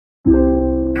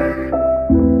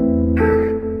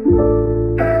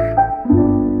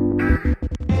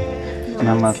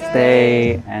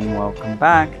Namaste and welcome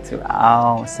back to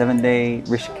our 7-day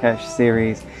Rishikesh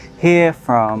series here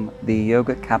from the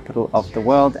yoga capital of the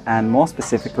world, and more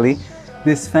specifically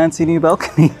this fancy new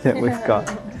balcony that we've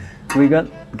got. We got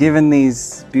given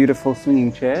these beautiful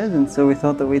swinging chairs, and so we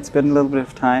thought that we'd spend a little bit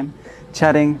of time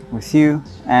chatting with you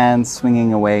and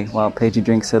swinging away while Paigey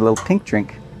drinks a little pink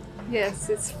drink. Yes,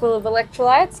 it's full of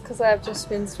electrolytes because I've just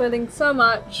been sweating so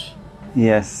much.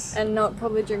 Yes. And not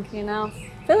probably drinking enough.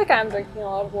 I feel like I'm drinking a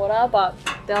lot of water, but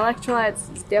the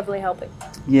electrolytes is definitely helping.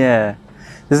 Yeah.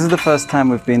 This is the first time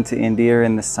we've been to India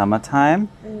in the summertime,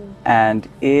 and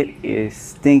it is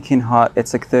stinking hot.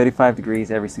 It's like 35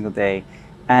 degrees every single day,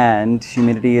 and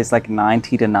humidity is like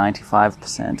 90 to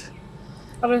 95%.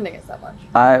 I don't think it's that much.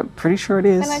 I'm pretty sure it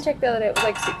is. And I checked the other day, it was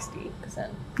like 60%.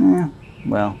 Yeah,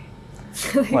 well,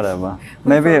 whatever. We'd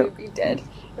Maybe probably be dead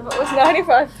if it was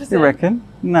 95%. You reckon?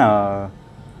 No,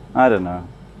 I don't know.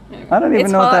 Anyway, I don't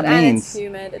even know what that and means. it's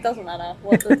humid. It doesn't matter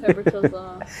what the temperatures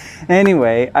are.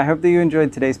 Anyway, I hope that you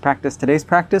enjoyed today's practice. Today's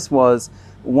practice was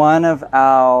one of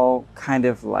our kind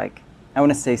of like, I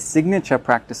want to say signature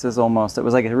practices almost. It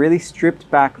was like a really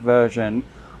stripped back version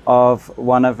of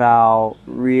one of our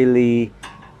really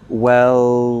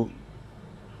well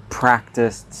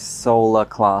practiced solar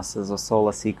classes or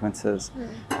solar sequences.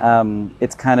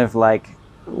 It's kind of like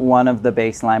one of the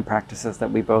baseline practices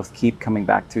that we both keep coming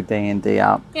back to day in, day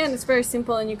out. Yeah, and it's very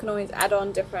simple, and you can always add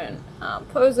on different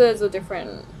poses or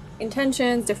different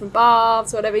intentions, different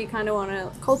bhavs, whatever you kind of want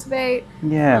to cultivate.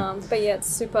 Yeah. But yeah, it's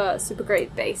super, super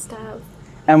great base to have.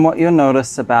 And what you'll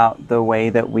notice about the way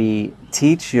that we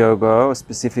teach yoga, or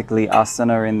specifically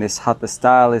asana in this hatha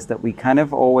style, is that we kind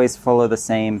of always follow the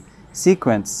same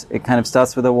sequence. It kind of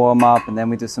starts with a warm-up, and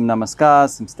then we do some namaskars,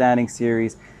 some standing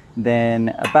series,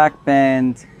 then a back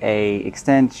bend, a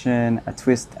extension, a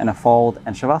twist, and a fold,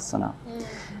 and shavasana.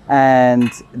 And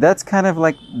that's kind of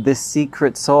like the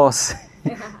secret sauce.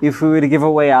 If we were to give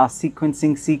away our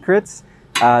sequencing secrets,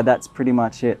 that's pretty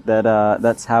much it.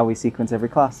 That's how we sequence every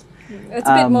class. It's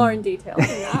a bit more in detail than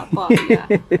that, but yeah,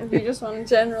 if you just want a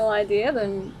general idea,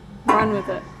 then run with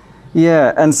it.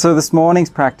 Yeah, and so this morning's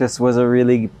practice was a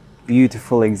really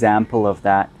beautiful example of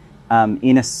that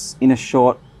in a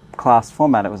short class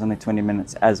format. It was only 20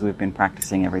 minutes, as we've been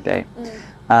practicing every day.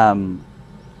 And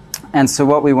so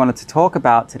what we wanted to talk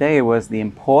about today was the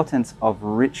importance of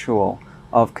ritual,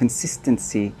 of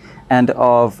consistency, and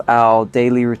of our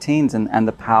daily routines and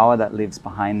the power that lives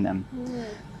behind them.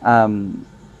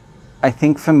 I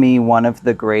think for me, one of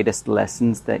the greatest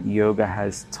lessons that yoga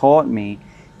has taught me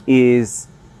is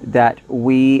that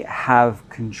we have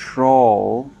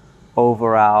control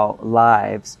over our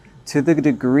lives to the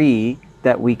degree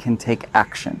that we can take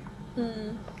action.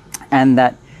 And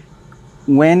that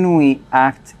when we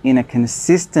act in a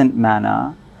consistent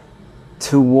manner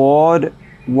toward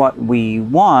what we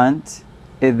want,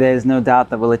 there's no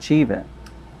doubt that we'll achieve it.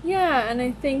 Yeah, and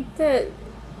I think that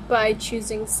by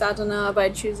choosing sadhana, by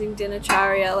choosing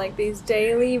dinacharya, like these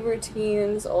daily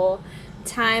routines or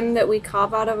time that we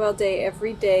carve out of our day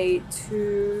every day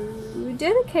to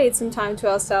dedicate some time to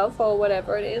ourselves or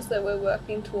whatever it is that we're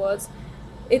working towards,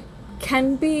 it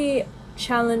can be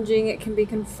challenging, it can be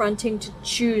confronting to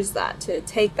choose that, to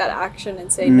take that action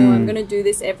and say, no, I'm going to do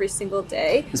this every single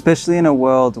day. Especially in a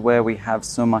world where we have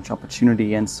so much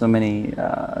opportunity and so many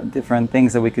different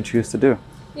things that we could choose to do.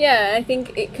 Yeah, I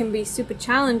think it can be super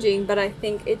challenging, but I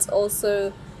think it's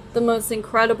also the most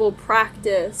incredible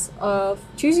practice of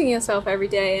choosing yourself every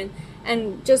day,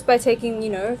 and just by taking,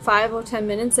 5 or 10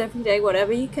 minutes every day,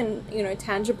 whatever you can,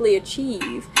 tangibly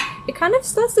achieve, it kind of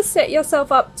starts to set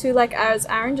yourself up to, like as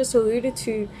Aaron just alluded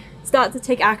to, start to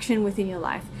take action within your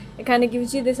life. It kind of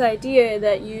gives you this idea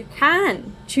that you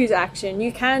can choose action,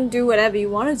 you can do whatever you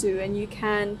want to do, and you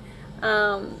can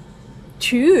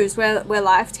choose where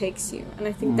life takes you. And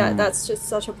I think that's just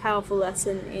such a powerful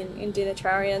lesson in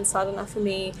dinacharya and sadhana for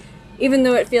me. Even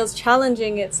though it feels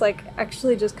challenging, it's like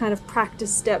actually just kind of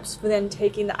practice steps for then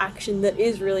taking the action that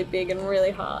is really big and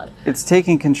really hard. It's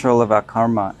taking control of our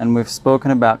karma, and we've spoken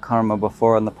about karma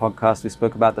before on the podcast. We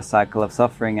spoke about the cycle of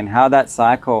suffering and how that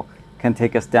cycle can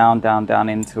take us down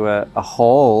into a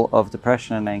hole of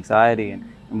depression and anxiety and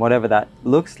whatever that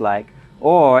looks like.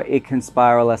 Or it can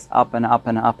spiral us up and up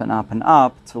and up and up and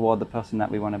up toward the person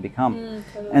that we want to become.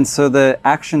 Totally. And so the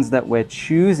actions that we're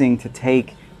choosing to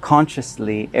take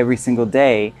consciously every single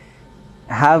day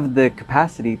have the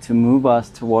capacity to move us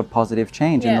toward positive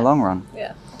change in the long run.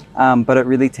 Yeah. But it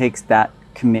really takes that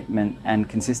commitment and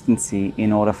consistency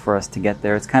in order for us to get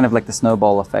there. It's kind of like the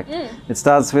snowball effect. It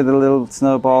starts with a little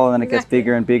snowball, and then it gets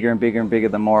bigger and bigger and bigger and bigger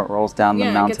the more it rolls down the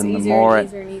mountain,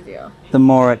 the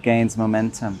more it gains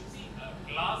momentum.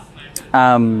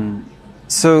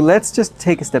 So let's just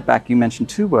take a step back. You mentioned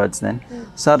two words then,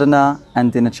 sadhana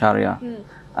and dinacharya.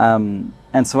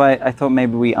 And so I thought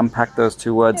maybe we unpack those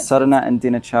two words. Sadhana and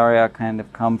dinacharya kind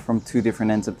of come from two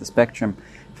different ends of the spectrum.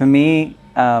 For me,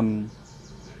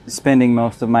 spending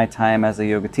most of my time as a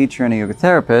yoga teacher and a yoga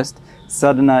therapist,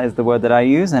 sadhana is the word that I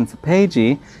use. And for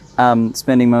Paige,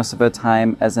 spending most of her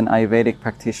time as an Ayurvedic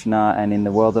practitioner and in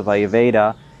the world of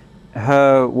Ayurveda,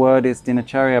 her word is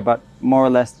dinacharya, but more or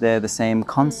less they're the same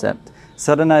concept.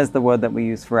 Sadhana is the word that we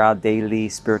use for our daily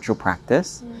spiritual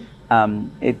practice.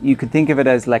 You could think of it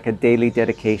as like a daily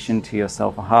dedication to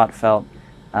yourself, a heartfelt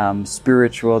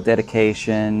spiritual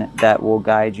dedication that will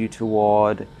guide you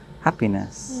toward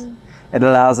happiness. It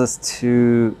allows us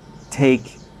to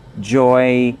take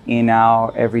joy in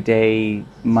our everyday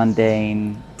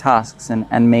mundane tasks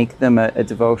and make them a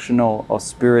devotional or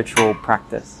spiritual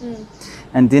practice.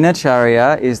 And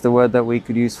dinacharya is the word that we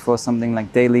could use for something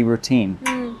like daily routine.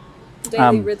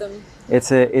 Daily rhythm.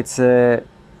 It's a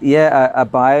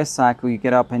biocycle. You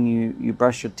get up and you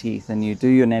brush your teeth and you do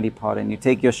your neti pot and you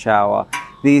take your shower.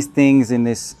 These things in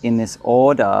this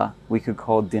order we could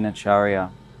call dinacharya.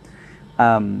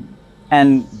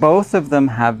 And both of them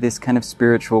have this kind of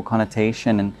spiritual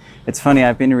connotation. And it's funny,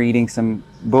 I've been reading some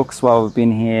books while we've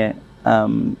been here,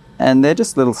 and they're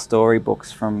just little story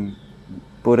books from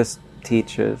Buddhist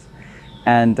teachers.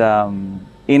 And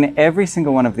in every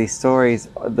single one of these stories,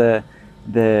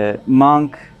 the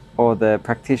monk or the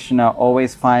practitioner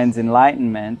always finds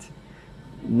enlightenment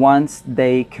once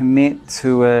they commit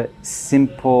to a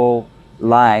simple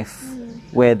life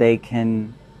where they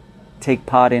can take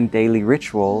part in daily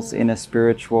rituals in a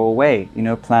spiritual way,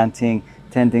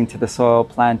 tending to the soil,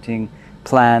 planting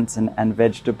plants and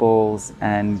vegetables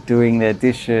and doing their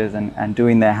dishes and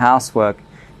doing their housework.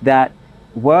 That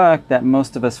work that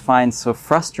most of us find so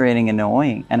frustrating and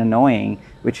annoying,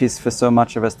 which is for so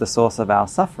much of us the source of our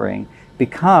suffering,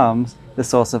 becomes the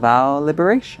source of our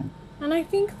liberation. And I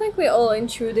think we all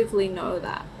intuitively know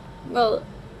that. Well,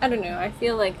 I don't know, I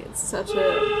feel like it's such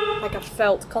a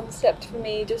felt concept for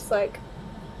me, just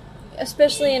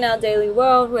especially in our daily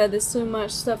world where there's so much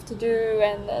stuff to do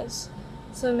and there's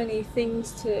so many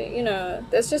things to,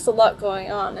 there's just a lot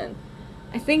going on. And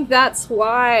I think that's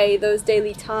why those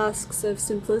daily tasks of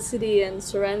simplicity and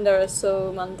surrender are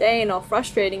so mundane or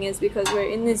frustrating, is because we're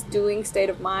in this doing state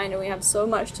of mind and we have so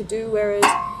much to do, whereas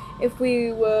if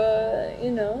we were,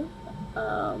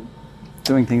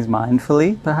 doing things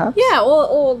mindfully, perhaps? Yeah,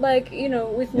 or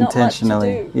with not much to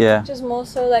do. Yeah. Just more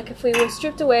so if we were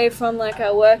stripped away from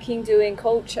our working, doing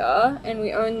culture and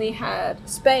we only had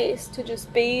space to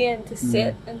just be and to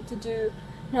sit and to do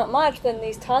not much, then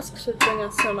these tasks would bring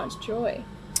us so much joy.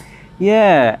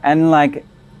 Yeah, and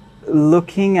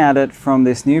looking at it from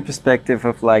this new perspective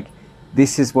of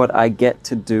this is what I get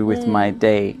to do with my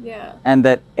day. Yeah. And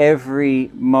that every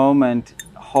moment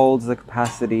holds the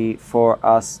capacity for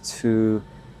us to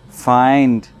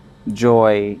find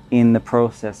joy in the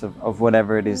process of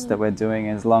whatever it is that we're doing,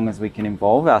 as long as we can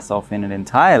involve ourselves in it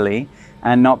entirely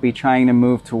and not be trying to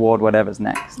move toward whatever's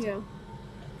next. Yeah.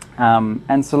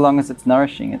 And so long as it's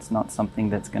nourishing, it's not something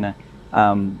that's going to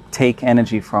take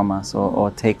energy from us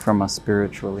or take from us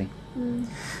spiritually.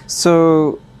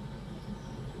 So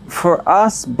for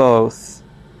us both,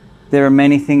 there are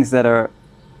many things that are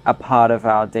a part of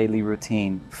our daily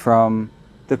routine, from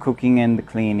the cooking and the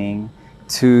cleaning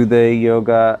to the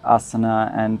yoga,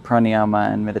 asana and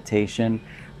pranayama and meditation,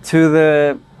 to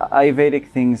the Ayurvedic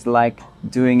things like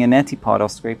doing a neti pot or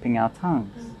scraping our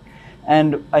tongues.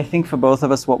 And I think for both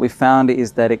of us, what we found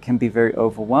is that it can be very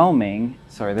overwhelming.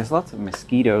 Sorry, there's lots of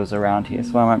mosquitoes around here,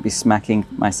 so I might be smacking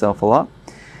myself a lot.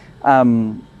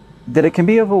 That it can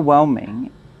be overwhelming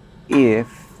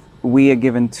if we are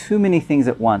given too many things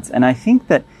at once. And I think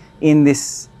that in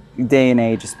this day and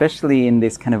age, especially in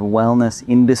this kind of wellness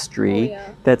industry,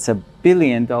 that's $1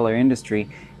 billion industry,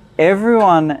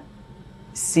 everyone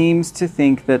seems to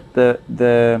think that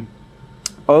the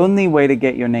only way to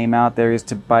get your name out there is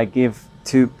to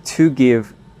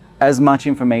give as much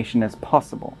information as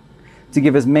possible, to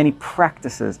give as many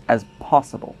practices as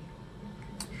possible.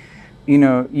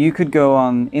 You could go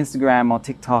on Instagram or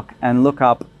TikTok and look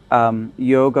up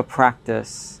yoga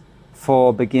practice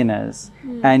for beginners,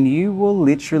 and you will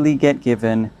literally get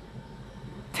given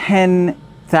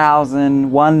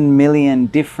 10,000, 1 million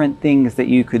different things that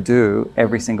you could do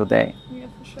every single day. Yeah,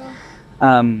 for sure.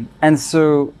 And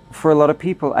so for a lot of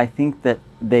people, I think that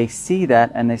they see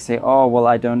that and they say, oh, well,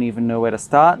 I don't even know where to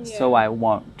start, so I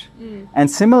won't.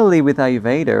 And similarly with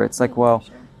Ayurveda, it's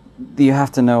you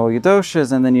have to know your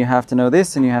doshas, and then you have to know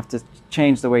this, and you have to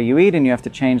change the way you eat, and you have to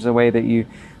change the way that you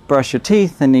brush your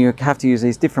teeth and you have to use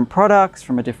these different products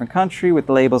from a different country with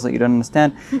labels that you don't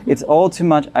understand. It's all too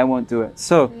much. I won't do it.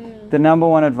 So the number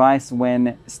one advice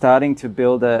when starting to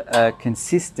build a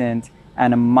consistent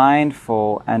and a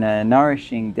mindful and a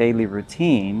nourishing daily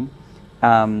routine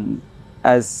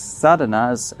as sadhana,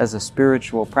 as a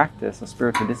spiritual practice, a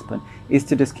spiritual discipline, is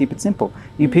to just keep it simple.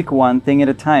 You pick one thing at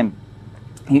a time.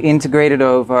 You integrate it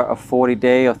over a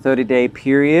 40-day or 30-day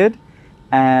period,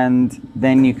 and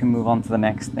then you can move on to the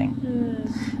next thing.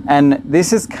 And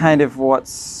this is kind of what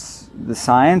the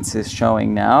science is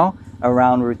showing now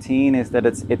around routine, is that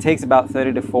it takes about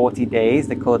 30 to 40 days,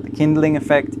 they call it the kindling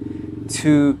effect,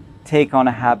 to take on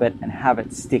a habit and have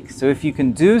it stick. So if you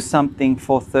can do something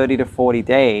for 30 to 40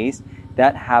 days,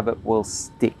 that habit will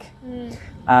stick.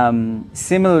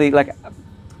 Similarly, like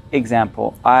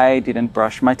example, I didn't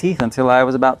brush my teeth until I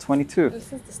was about 22.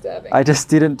 This is disturbing. I just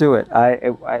didn't do it.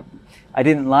 I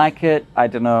didn't like it. I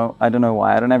don't know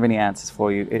why. I don't have any answers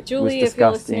for you. It Julie, was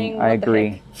disgusting. I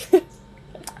agree.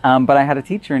 But I had a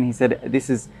teacher and he said, this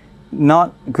is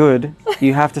not good.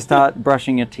 You have to start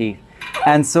brushing your teeth.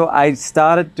 And so I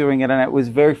started doing it, and it was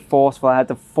very forceful. I had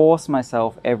to force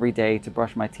myself every day to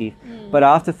brush my teeth. But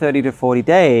after 30 to 40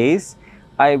 days,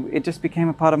 it just became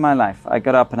a part of my life. I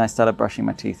got up and I started brushing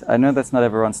my teeth. I know that's not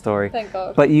everyone's story. Thank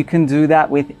God. But you can do that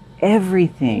with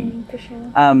everything. For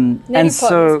sure. And Neti so,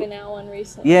 pot has been our one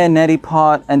recently. yeah, neti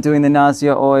pot and doing the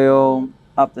nausea oil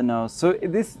up the nose. So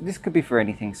this could be for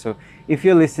anything. So if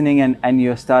you're listening and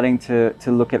you're starting to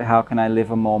look at how can I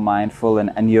live a more mindful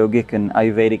and yogic and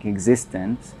Ayurvedic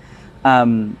existence,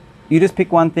 you just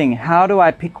pick one thing. How do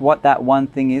I pick what that one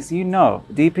thing is? You know,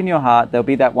 deep in your heart,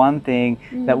 there'll be that one thing,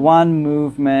 that one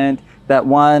movement, that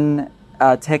one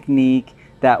technique,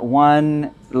 that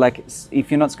one, like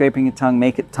if you're not scraping your tongue,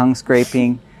 make it tongue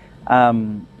scraping.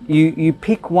 You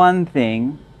pick one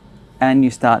thing and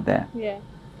you start there. Yeah.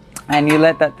 And you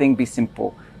let that thing be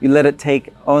simple. You let it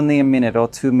take only a minute or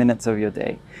 2 minutes of your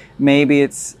day. Maybe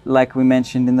it's like we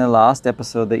mentioned in the last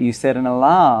episode that you set an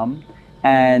alarm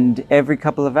and every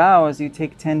couple of hours you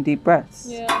take 10 deep breaths.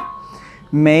 Yeah.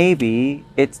 Maybe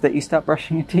it's that you start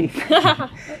brushing your teeth.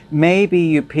 Maybe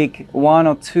you pick 1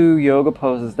 or 2 yoga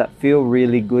poses that feel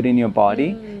really good in your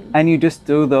body and you just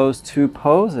do those 2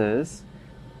 poses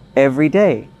every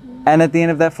day. And at the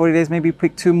end of that 40 days, maybe you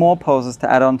pick 2 more poses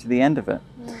to add on to the end of it.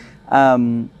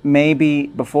 Maybe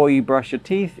before you brush your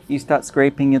teeth, you start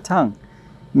scraping your tongue.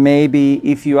 Maybe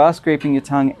if you are scraping your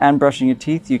tongue and brushing your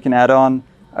teeth, you can add on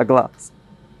a glass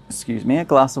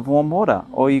of warm water,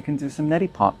 or you can do some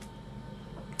neti pot.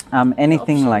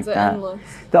 Anything like that. Endless.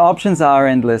 The options are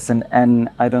endless, and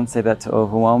I don't say that to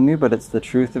overwhelm you, but it's the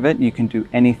truth of it. You can do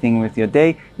anything with your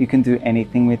day. You can do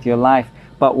anything with your life.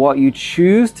 But what you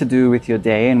choose to do with your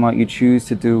day and what you choose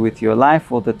to do with your life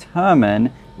will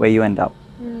determine where you end up.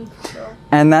 Sure.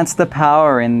 And that's the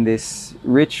power in this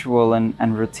ritual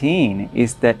and routine,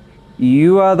 is that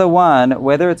you are the one,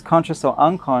 whether it's conscious or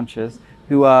unconscious,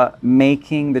 who are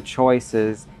making the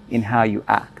choices in how you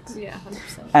act. Yeah,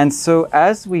 100%. And so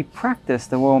as we practice,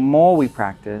 the more we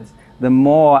practice, the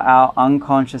more our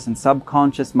unconscious and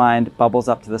subconscious mind bubbles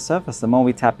up to the surface. The more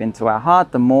we tap into our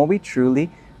heart, the more we truly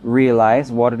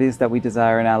realize what it is that we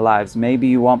desire in our lives. Maybe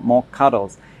you want more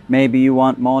cuddles. Maybe you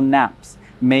want more naps.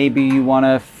 Maybe you want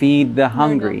to feed the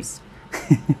hungry.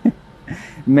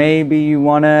 Maybe you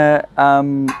want to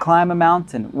climb a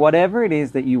mountain. Whatever it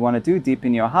is that you want to do deep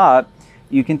in your heart,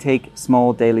 you can take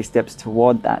small daily steps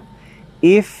toward that.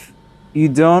 If you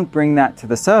don't bring that to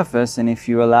the surface, and if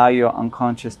you allow your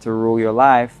unconscious to rule your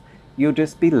life, you'll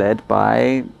just be led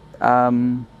by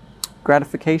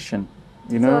gratification.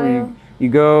 You know, you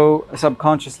go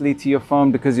subconsciously to your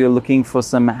phone because you're looking for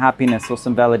some happiness or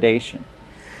some validation.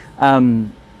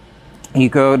 You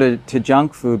go to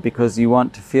junk food because you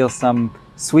want to feel some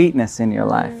sweetness in your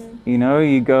life. You know,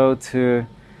 you go to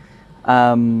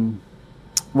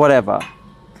whatever.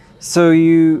 So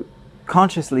you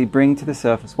consciously bring to the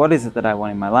surface, what is it that I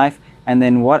want in my life? And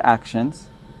then what actions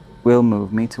will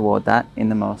move me toward that in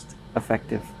the most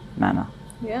effective manner.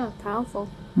 Yeah, powerful.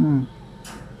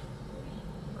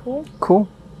 Cool.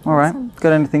 All right. Awesome.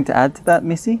 Got anything to add to that,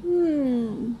 Missy?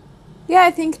 Yeah,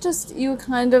 I think just you were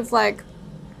kind of like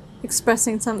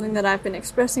expressing something that I've been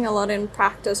expressing a lot in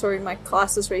practice or in my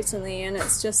classes recently, and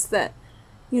it's just that,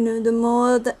 you know, the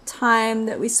more that time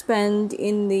that we spend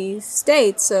in these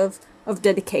states of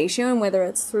dedication, whether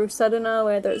it's through sadhana,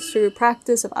 whether it's through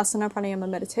practice of asana, pranayama,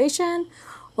 meditation,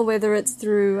 or whether it's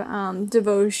through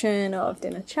devotion of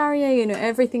dinacharya, you know,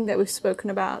 everything that we've spoken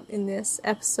about in this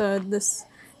episode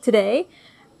today,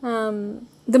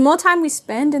 the more time we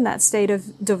spend in that state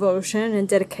of devotion and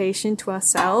dedication to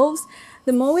ourselves,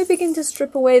 the more we begin to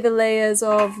strip away the layers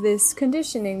of this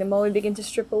conditioning, the more we begin to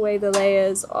strip away the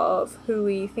layers of who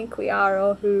we think we are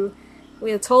or who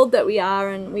we are told that we are,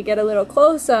 and we get a little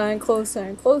closer and closer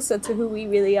and closer to who we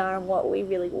really are and what we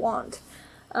really want,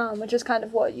 which is kind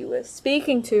of what you were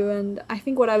speaking to. And I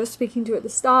think what I was speaking to at the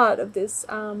start of this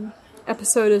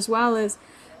episode as well is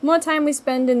the more time we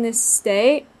spend in this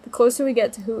state, the closer we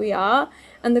get to who we are.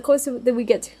 And the closer that we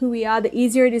get to who we are, the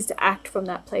easier it is to act from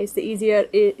that place. The easier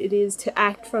it is to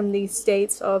act from these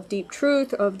states of deep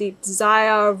truth, of deep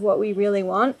desire, of what we really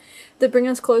want, that bring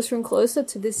us closer and closer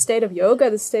to this state of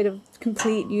yoga, this state of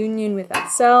complete union with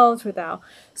ourselves, with our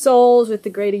souls, with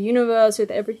the greater universe, with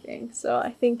everything. So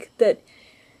I think that,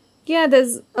 yeah,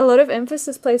 there's a lot of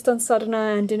emphasis placed on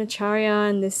sadhana and dinacharya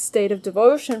and this state of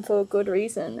devotion for a good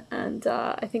reason. And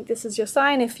I think this is your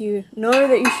sign. If you know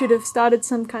that you should have started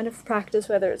some kind of practice,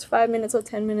 whether it's 5 minutes or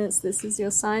 10 minutes, this is your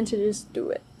sign to just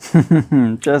do it.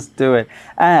 Just do it.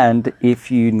 And if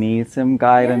you need some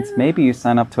guidance, maybe you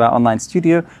sign up to our online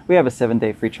studio. We have a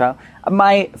 7-day free trial.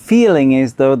 My feeling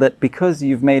is, though, that because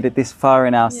you've made it this far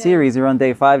in our series, you're on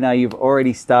day 5 now, you've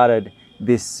already started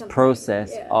this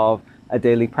process of a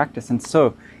daily practice. And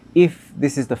so if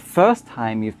this is the first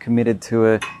time you've committed to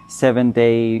a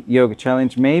 7-day yoga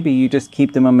challenge, maybe you just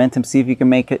keep the momentum, see if you can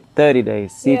make it 30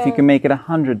 days, see if you can make it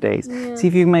 100 days, see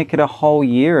if you can make it a whole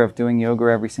year of doing yoga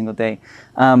every single day.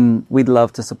 We'd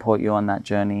love to support you on that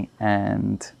journey,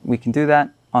 and we can do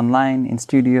that online, in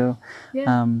studio.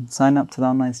 Sign up to the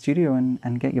online studio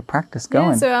and get your practice going.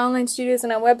 Yeah, so our online studio is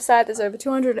on our website. There's over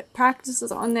 200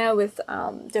 practices on there with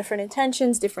different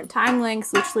intentions, different time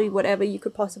lengths, literally whatever you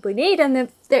could possibly need. And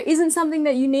if there isn't something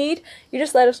that you need, you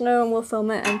just let us know and we'll film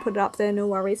it and put it up there, no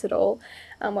worries at all.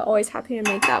 We're always happy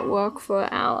to make that work for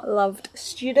our loved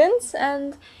students.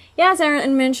 And yeah, as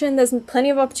Erin mentioned, there's plenty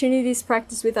of opportunities to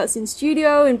practice with us in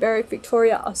studio in Berwick,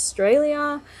 Victoria,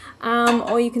 Australia.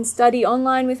 Or you can study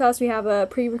online with us. We have a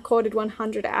pre-recorded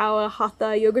 100-hour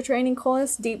Hatha yoga training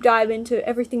course, deep dive into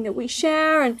everything that we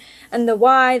share and the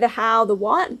why, the how, the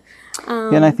what.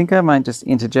 And I think I might just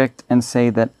interject and say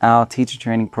that our teacher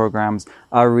training programs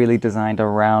are really designed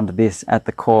around this at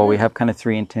the core. We have kind of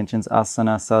 3 intentions: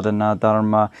 asana, sadhana,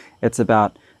 dharma. It's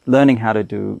about learning how to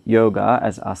do yoga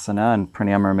as asana and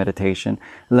pranayama meditation,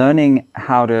 learning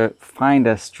how to find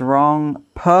a strong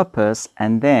purpose,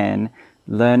 and then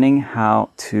learning how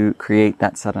to create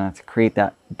that sadhana, to create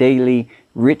that daily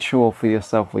ritual for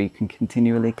yourself where you can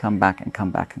continually come back and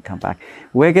come back and come back.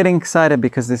 We're getting excited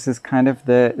because this is kind of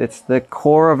it's the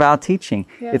core of our teaching.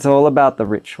 It's all about the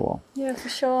ritual. Yeah, for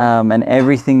sure. And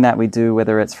everything that we do,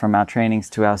 whether it's from our trainings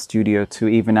to our studio to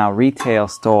even our retail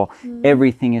store,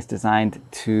 everything is designed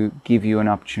to give you an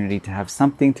opportunity to have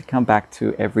something to come back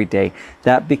to every day.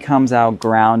 That becomes our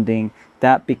grounding.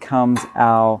 That becomes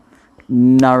our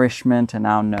nourishment and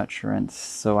our nurturance.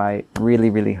 So I really,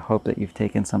 really hope that you've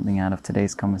taken something out of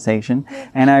today's conversation.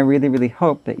 And I really, really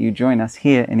hope that you join us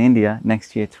here in India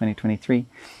next year, 2023.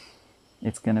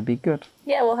 It's going to be good.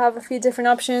 Yeah, we'll have a few different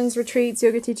options, retreats,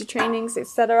 yoga teacher trainings,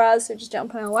 etc. So just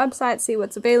jump on our website, see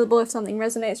what's available. If something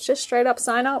resonates, just straight up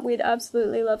sign up. We'd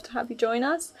absolutely love to have you join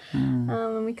us.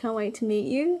 And we can't wait to meet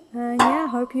you. Yeah,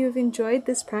 hope you've enjoyed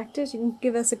this practice. You can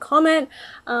give us a comment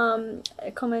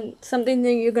something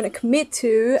that you're going to commit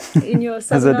to in your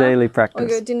sadhana as a daily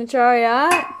practice. Or your dinacharya.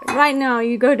 Right now,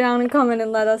 you go down and comment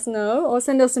and let us know. Or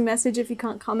send us a message if you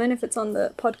can't comment, if it's on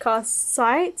the podcast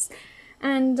sites.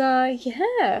 And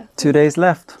 2 days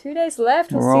left. 2 days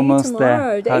left. We'll We're see almost you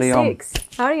tomorrow. there. Day 6.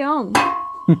 Hari Om.